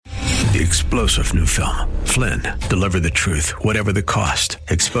The explosive new film, Flynn, deliver the truth, whatever the cost,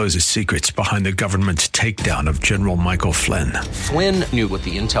 exposes secrets behind the government's takedown of General Michael Flynn. Flynn knew what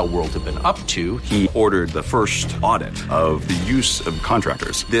the intel world had been up to. He ordered the first audit of the use of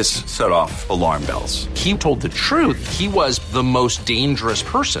contractors. This set off alarm bells. He told the truth. He was the most dangerous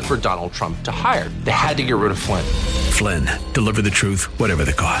person for Donald Trump to hire. They had to get rid of Flynn. Flynn, deliver the truth, whatever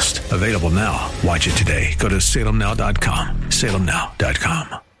the cost. Available now. Watch it today. Go to salemnow.com.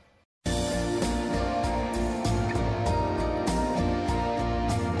 salemnow.com.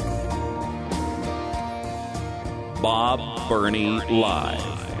 Bob Burney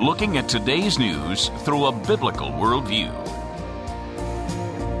Live. Looking at today's news through a biblical worldview.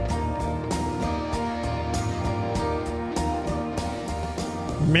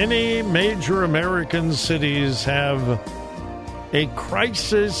 Many major American cities have a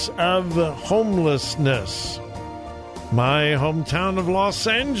crisis of homelessness. My hometown of Los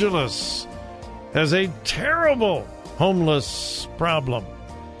Angeles has a terrible homeless problem.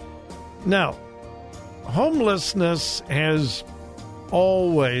 Now, homelessness has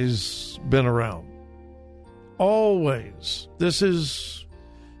always been around. Always.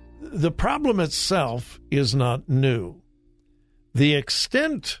 The problem itself is not new. The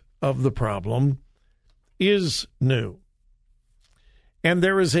extent of the problem is new. And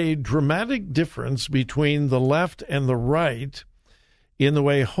there is a dramatic difference between the left and the right in the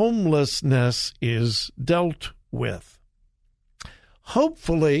way homelessness is dealt with.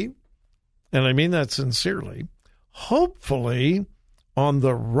 Hopefully, and I mean that sincerely, hopefully on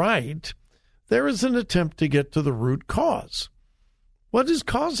the right, there is an attempt to get to the root cause. What is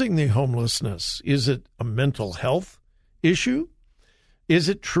causing the homelessness? Is it a mental health issue? Is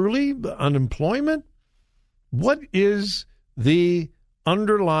it truly unemployment? What is the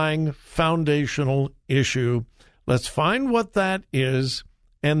underlying foundational issue? Let's find what that is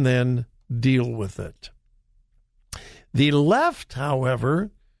and then deal with it. The left,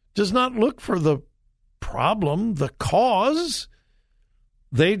 however, does not look for the problem, the cause.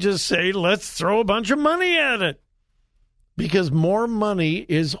 They just say, let's throw a bunch of money at it, because more money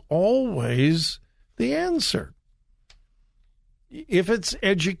is always the answer. If it's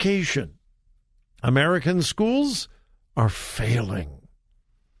education, American schools are failing.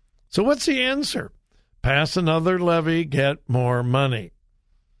 So what's the answer? Pass another levy, get more money.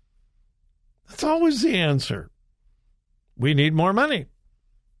 That's always the answer. We need more money.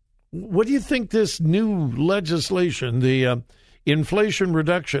 What do you think this new legislation, the Inflation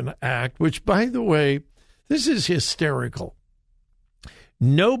Reduction Act, which, by the way, this is hysterical.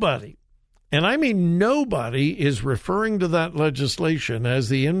 Nobody, and I mean nobody, is referring to that legislation as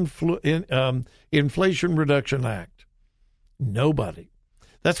the Inflation Reduction Act. Nobody.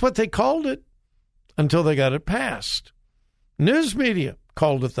 That's what they called it until they got it passed. News media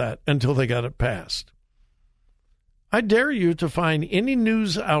called it that until they got it passed. I dare you to find any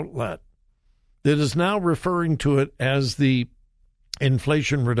news outlet that is now referring to it as the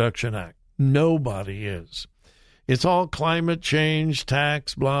Inflation Reduction Act. Nobody is. It's all climate change,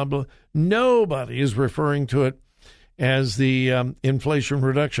 tax, blah, blah. Nobody is referring to it as the Inflation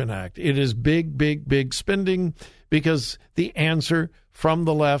Reduction Act. It is big, big, big spending, because the answer from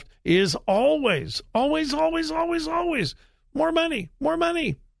the left is always, always, always, always, always more money, more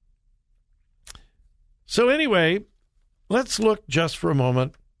money. So anyway, let's look just for a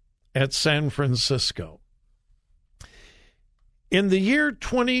moment at San Francisco. In the year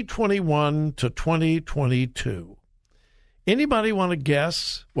 2021 to 2022, anybody want to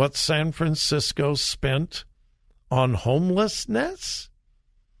guess what San Francisco spent on homelessness?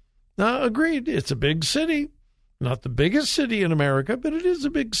 Now, agreed, it's a big city. Not the biggest city in America, but it is a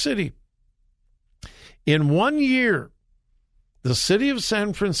big city. In 1 year, the city of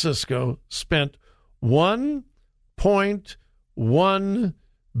San Francisco spent $1.1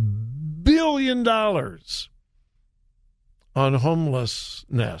 billion on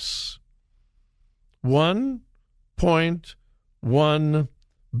homelessness. $1.1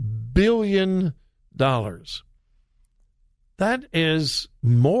 billion. That is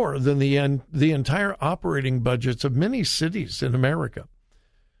more than the entire operating budgets of many cities in America.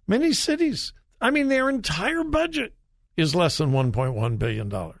 Many cities, I mean, their entire budget is less than $1.1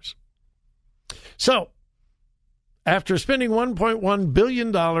 billion. So, after spending $1.1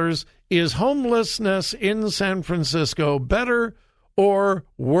 billion, is homelessness in San Francisco better or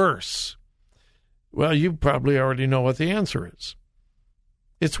worse? Well, you probably already know what the answer is.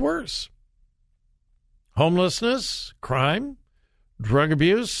 It's worse. Homelessness, crime, drug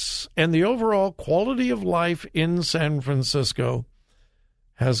abuse, and the overall quality of life in San Francisco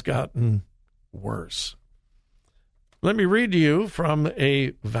has gotten worse. Let me read to you from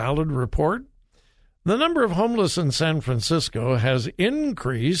a valid report. The number of homeless in San Francisco has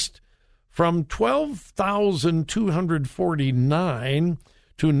increased from 12,249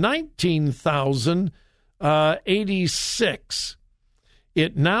 to 19,086.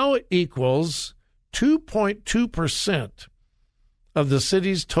 It now equals 2.2% of the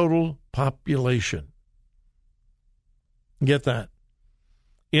city's total population. Get that.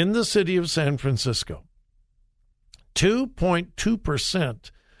 In the city of San Francisco,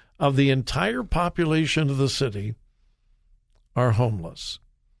 2.2% of the entire population of the city are homeless.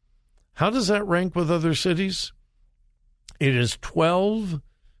 How does that rank with other cities? It is 12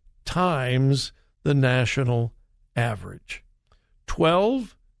 times the national average.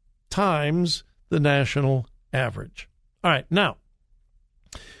 12 times the national average. All right, now,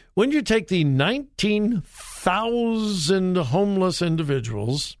 when you take the 19,000 homeless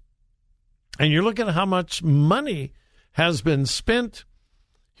individuals and you're looking at how much money has been spent,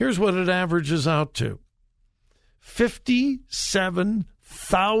 here's what it averages out to.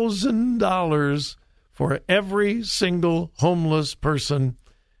 $57,000 for every single homeless person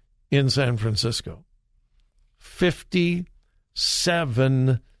in San Francisco.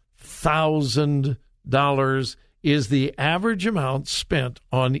 $57,000 is the average amount spent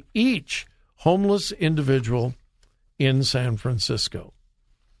on each homeless individual in San Francisco.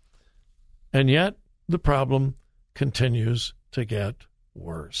 And yet, the problem continues to get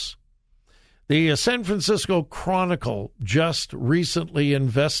worse. The San Francisco Chronicle just recently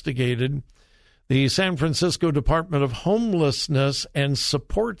investigated the San Francisco Department of Homelessness and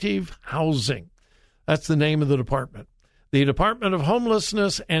Supportive Housing. That's the name of the department. The Department of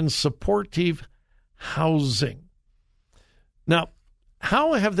Homelessness and Supportive Housing. Now,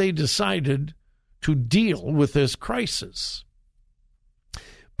 how have they decided to deal with this crisis?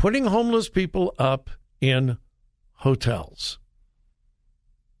 Putting homeless people up in hotels.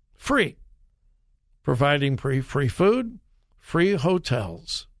 Free. Providing free food, free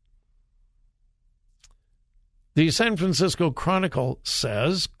hotels. The San Francisco Chronicle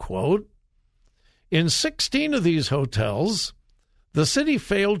says, quote, in 16 of these hotels, the city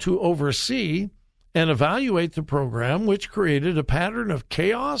failed to oversee and evaluate the program, which created a pattern of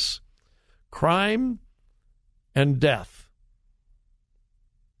chaos, crime, and death.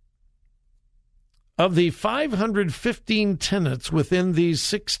 Of the 515 tenants within these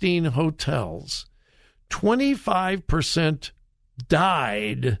 16 hotels, 25%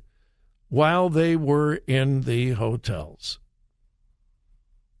 died while they were in the hotels.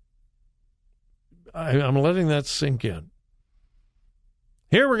 I'm letting that sink in.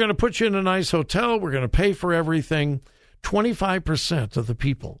 Here, we're going to put you in a nice hotel. We're going to pay for everything. 25% of the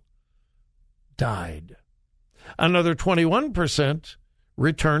people died. Another 21%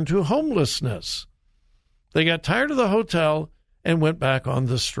 returned to homelessness. They got tired of the hotel and went back on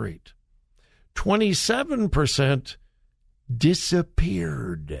the street. 27%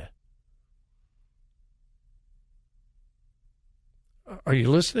 disappeared. Are you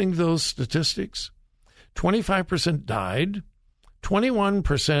listening to those statistics? 25% died.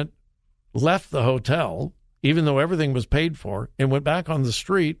 21% left the hotel, even though everything was paid for, and went back on the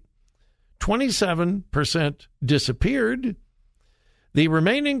street. 27% disappeared. The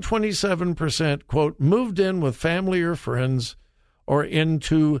remaining 27%, quote, moved in with family or friends or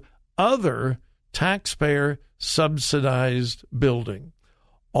into other taxpayer-subsidized building.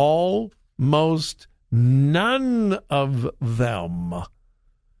 Almost none of them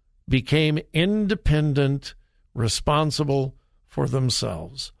became independent, responsible for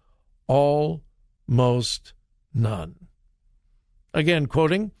themselves. Almost none. Again,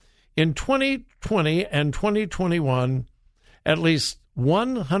 quoting, in 2020 and 2021, at least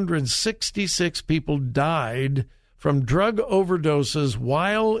 166 people died from drug overdoses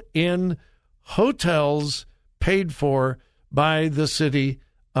while in hotels paid for by the city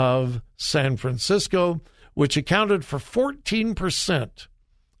of San Francisco, which accounted for 14%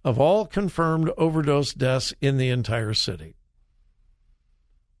 of all confirmed overdose deaths in the entire city.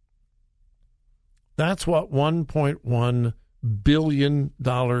 That's what $1.1 billion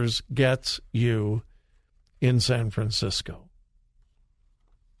gets you in San Francisco.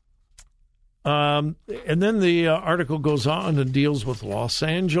 And then the article goes on and deals with Los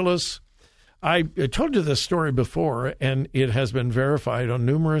Angeles. I told you this story before, and it has been verified on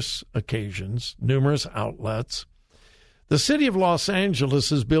numerous occasions, numerous outlets. The city of Los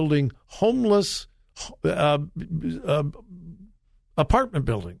Angeles is building homeless apartment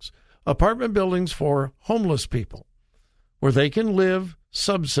buildings for homeless people where they can live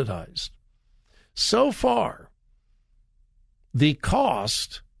subsidized. So far, the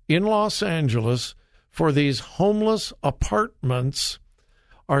cost in Los Angeles for these homeless apartments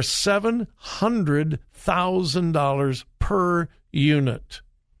are $700,000 per unit.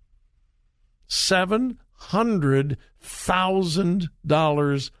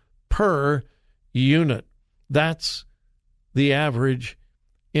 $700,000 per unit. That's the average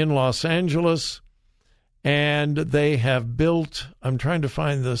in Los Angeles. And they have built, I'm trying to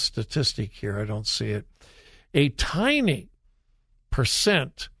find the statistic here, I don't see it, a tiny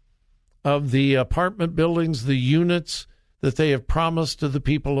percent of the apartment buildings, the units that they have promised to the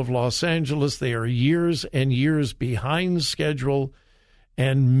people of Los Angeles. They are years and years behind schedule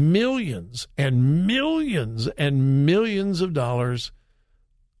and millions and millions and millions of dollars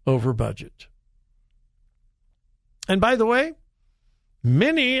over budget. And by the way,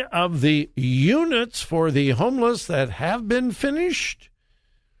 many of the units for the homeless that have been finished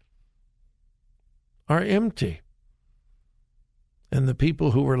are empty. And the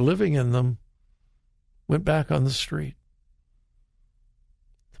people who were living in them went back on the street.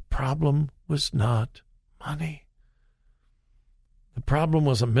 The problem was not money. The problem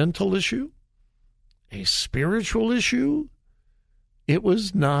was a mental issue, a spiritual issue. It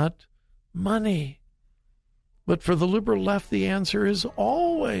was not money. But for the liberal left, the answer is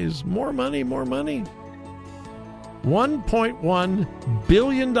always more money, more money. $1.1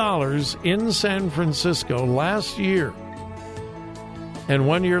 billion in San Francisco last year. And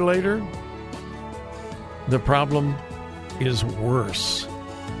 1 year later, the problem is worse.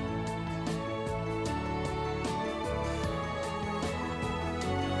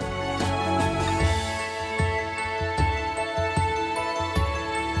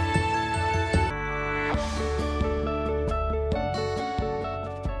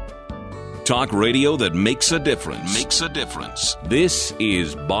 Talk radio that makes a difference. Makes a difference. This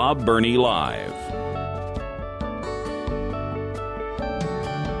is Bob Burney Live.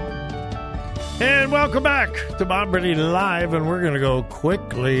 And welcome back to Bob Burney Live, and we're going to go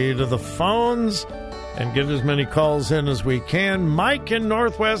quickly to the phones and get as many calls in as we can. Mike in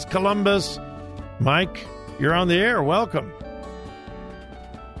Northwest Columbus. Mike, you're on the air. Welcome.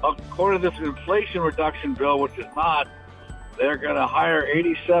 According to this inflation reduction bill, which is not, they're going to hire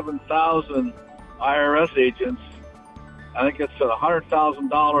 87,000 IRS agents. I think it's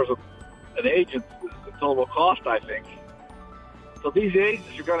 $100,000 an agent, the total cost, I think. So these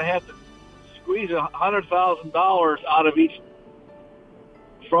agents are going to have to squeeze $100,000 out of each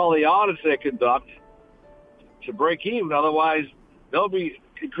for all the audits they conduct to break even. Otherwise, they'll be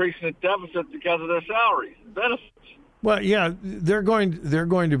increasing the deficit because of their salaries and benefits. Well, yeah, they're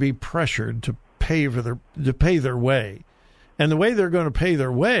going to be pressured to pay their way. And the way they're going to pay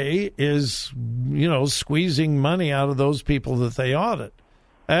their way is, squeezing money out of those people that they audit.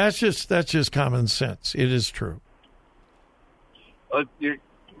 That's just common sense. It is true.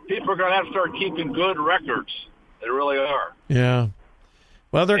 People are going to have to start keeping good records. They really are. Yeah.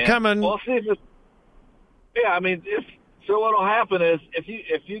 Well, they're coming. We'll see if it's, yeah, I mean, so what'll happen is if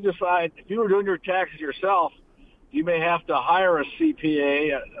you decide, if you were doing your taxes yourself, you may have to hire a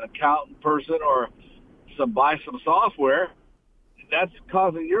CPA, an accountant person, or buy some software. That's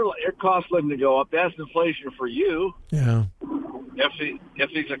causing your cost of living to go up. That's inflation for you. Yeah. If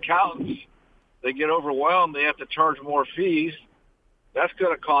these accountants, they get overwhelmed, they have to charge more fees. That's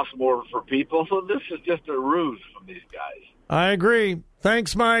going to cost more for people. So this is just a ruse from these guys. I agree.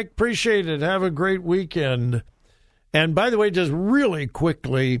 Thanks, Mike. Appreciate it. Have a great weekend. And by the way, just really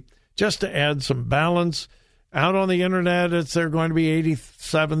quickly, just to add some balance, out on the internet, there are going to be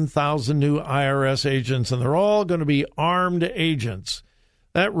 87,000 new IRS agents, and they're all going to be armed agents.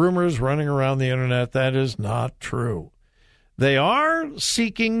 That rumor is running around the internet. That is not true. They are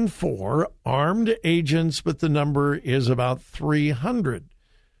seeking for armed agents, but the number is about 300.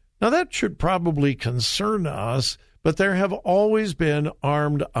 Now, that should probably concern us, but there have always been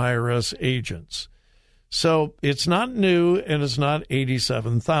armed IRS agents. So it's not new, and it's not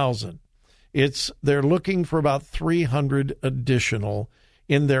 87,000. They're looking for about 300 additional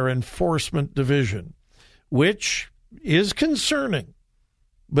in their enforcement division, which is concerning,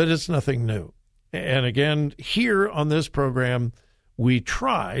 but it's nothing new. And again, here on this program, we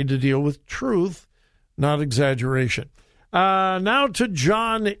try to deal with truth, not exaggeration. Now to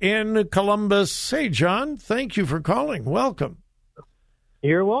John in Columbus. Hey, John, thank you for calling. Welcome.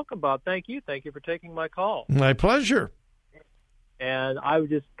 You're welcome, Bob. Thank you. Thank you for taking my call. My pleasure. And I was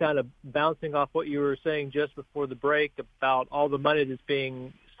just kind of bouncing off what you were saying just before the break about all the money that's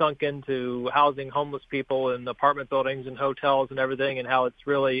being sunk into housing homeless people in apartment buildings and hotels and everything, and how it's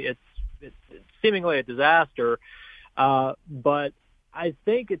seemingly a disaster. But I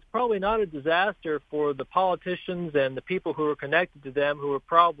think it's probably not a disaster for the politicians and the people who are connected to them, who are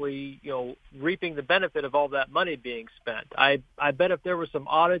probably, reaping the benefit of all that money being spent. I bet if there were some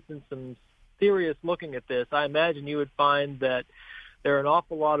audits and some serious looking at this, I imagine you would find that there are an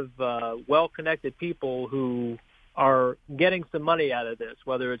awful lot of well-connected people who are getting some money out of this,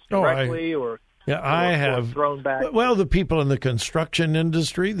 whether it's directly or thrown back. Well, the people in the construction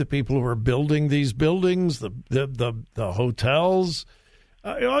industry, the people who are building these buildings, the hotels.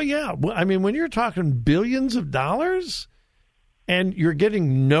 I mean, when you're talking billions of dollars and you're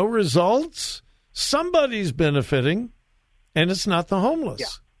getting no results, somebody's benefiting, and it's not the homeless. Yeah.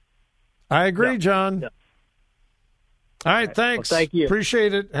 I agree, John. Yeah. All right, thanks. Well, thank you.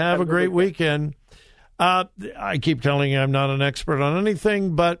 Appreciate it. Have a great weekend. I keep telling you I'm not an expert on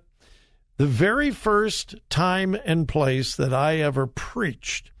anything, but the very first time and place that I ever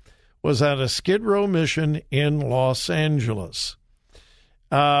preached was at a Skid Row mission in Los Angeles.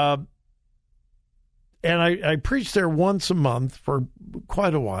 And I preached there once a month for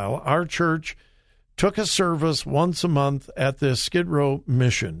quite a while. Our church took a service once a month at this Skid Row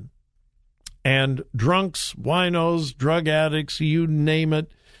mission. And drunks, winos, drug addicts, you name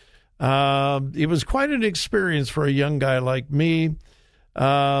it. It was quite an experience for a young guy like me.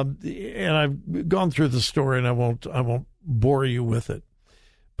 And I've gone through the story, and I won't bore you with it.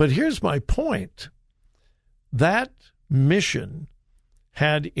 But here's my point. That mission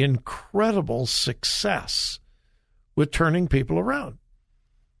had incredible success with turning people around,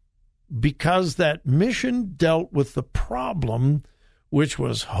 because that mission dealt with the problem, which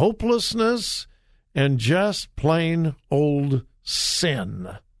was hopelessness and just plain old sin.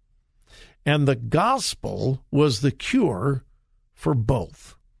 And the gospel was the cure for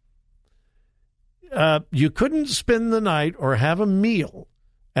both. You couldn't spend the night or have a meal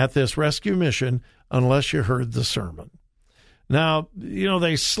at this rescue mission unless you heard the sermon. Now,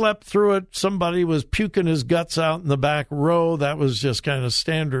 they slept through it. Somebody was puking his guts out in the back row. That was just kind of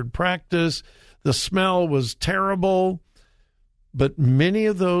standard practice. The smell was terrible. But many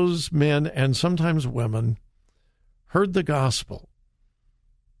of those men, and sometimes women, heard the gospel.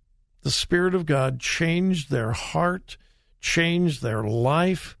 The Spirit of God changed their heart, changed their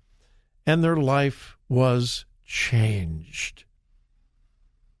life, and their life was changed.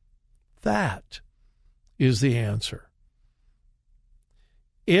 That is the answer.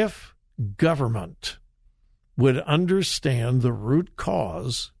 If government would understand the root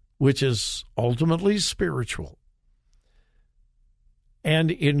cause, which is ultimately spiritual,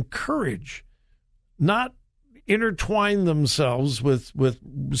 and encourage, not intertwine themselves with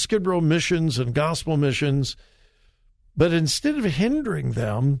Skid Row missions and gospel missions, but instead of hindering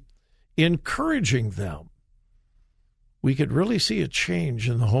them, encouraging them, we could really see a change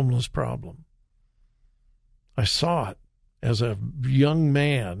in the homeless problem. I saw it as a young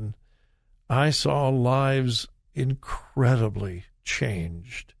man. I saw lives incredibly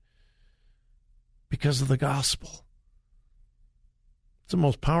changed because of the gospel. It's the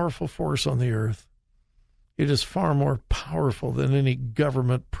most powerful force on the earth. It is far more powerful than any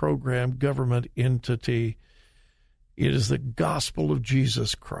government program, government entity. It is the gospel of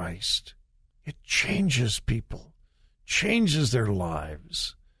Jesus Christ. It changes people, changes their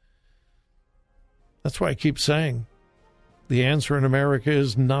lives. That's why I keep saying the answer in America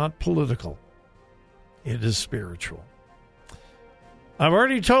is not political. It is spiritual. I've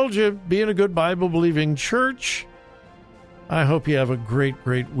already told you, be in a good Bible-believing church. I hope you have a great,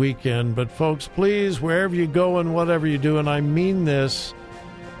 great weekend. But folks, please, wherever you go and whatever you do, and I mean this,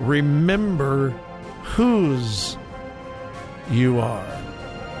 remember whose you are.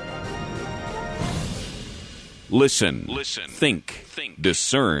 Listen. Think.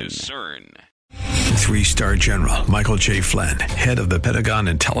 Discern. 3-star General Michael J. Flynn, head of the Pentagon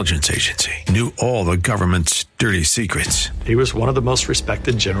Intelligence Agency, knew all the government's dirty secrets. He was one of the most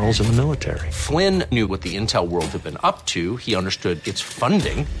respected generals in the military. Flynn knew what the intel world had been up to. He understood its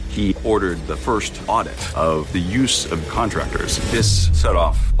funding. He ordered the first audit of the use of contractors. This set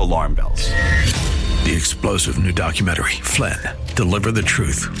off alarm bells. The explosive new documentary, Flynn, Deliver the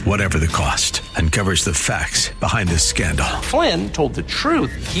Truth, Whatever the Cost, uncovers the facts behind this scandal. Flynn told the truth.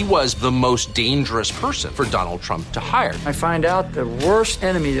 He was the most dangerous person for Donald Trump to hire. I find out the worst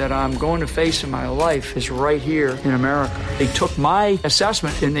enemy that I'm going to face in my life is right here in America. They took my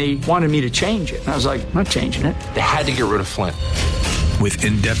assessment and they wanted me to change it. And I was like, I'm not changing it. They had to get rid of Flynn. With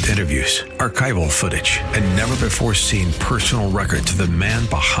in-depth interviews, archival footage, and never-before-seen personal records of the man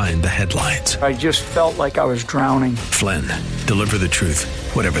behind the headlines. I just felt like I was drowning. Flynn, Deliver the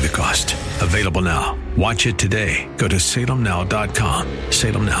Truth, Whatever the Cost. Available now. Watch it today. Go to salemnow.com.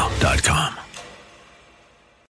 salemnow.com.